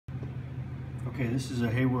Okay, this is a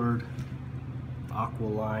Hayward Aqua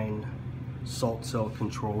Line salt cell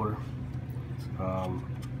controller. I'm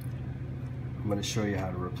going to show you how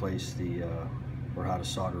to replace the, or how to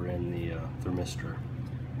solder in the thermistor.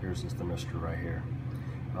 Here's this thermistor right here.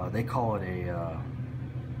 They call it a,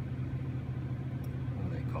 what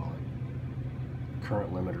do they call it?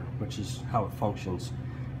 Current limiter, which is how it functions,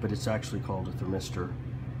 but it's actually called a thermistor.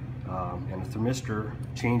 And a thermistor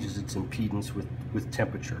changes its impedance with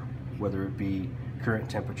temperature, whether it be current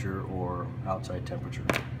temperature or outside temperature.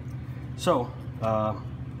 So,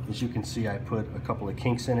 as you can see, I put a couple of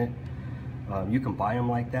kinks in it. You can buy them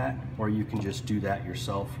like that, or you can just do that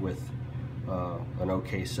yourself with an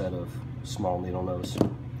okay set of small needle nose.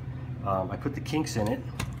 I put the kinks in it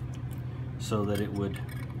so that it would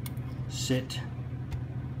sit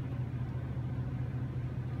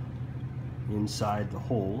inside the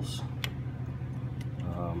holes,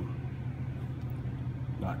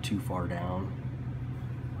 not too far down,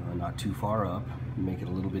 not too far up, make it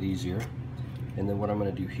a little bit easier. And then what I'm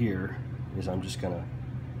going to do here is I'm just going to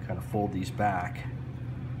kind of fold these back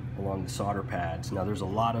along the solder pads. Now there's a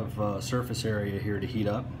lot of surface area here to heat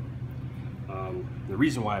up. The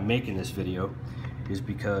reason why I'm making this video is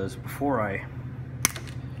because before I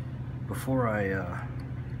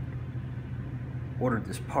ordered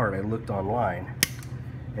this part, I looked online,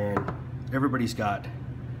 and everybody's got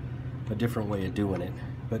a different way of doing it,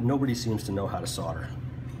 but nobody seems to know how to solder.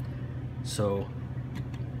 So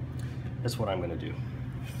that's what I'm going to do.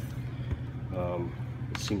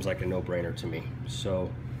 It seems like a no-brainer to me.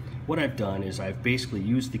 So what I've done is I've basically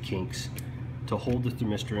used the kinks to hold the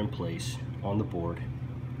thermistor in place on the board,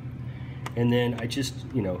 and then I just,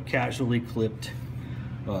 casually clipped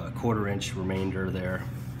a 1/4 inch remainder there,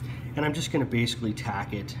 and I'm just going to basically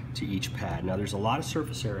tack it to each pad. Now there's a lot of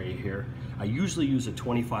surface area here. I usually use a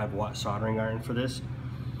 25-watt soldering iron for this,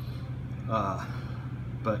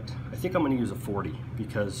 but I think I'm going to use a 40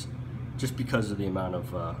 because of the amount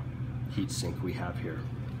of heat sink we have here.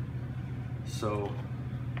 So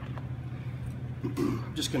I'm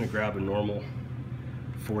just going to grab a normal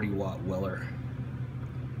 40-watt Weller.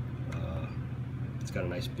 It's got a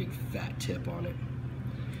nice big fat tip on it,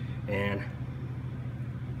 and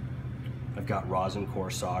I've got rosin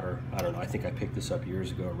core solder. I don't know, I think I picked this up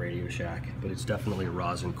years ago at Radio Shack, but it's definitely a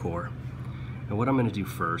rosin core. And what I'm going to do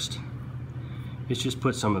first is just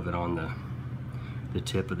put some of it on the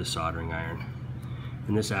tip of the soldering iron,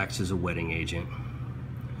 and this acts as a wetting agent.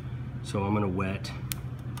 So I'm going to wet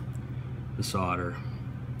the solder,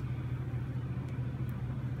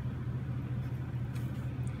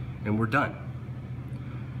 and we're done.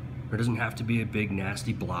 There doesn't have to be a big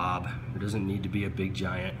nasty blob. There doesn't need to be a big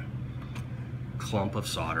giant clump of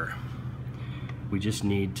solder. We just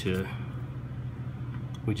need to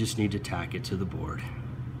tack it to the board.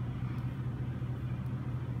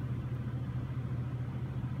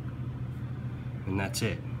 And that's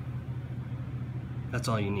it. That's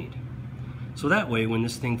all you need. So that way, when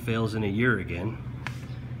this thing fails in a year again,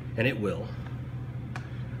 and it will,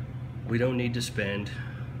 we don't need to spend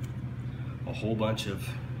a whole bunch of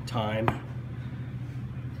time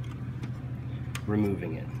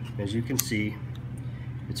removing it. As you can see,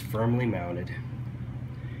 it's firmly mounted.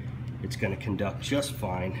 It's going to conduct just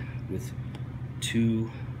fine with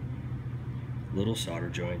 2 little solder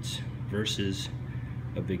joints versus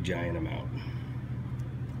a big giant amount.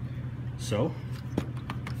 So,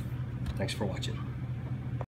 thanks for watching.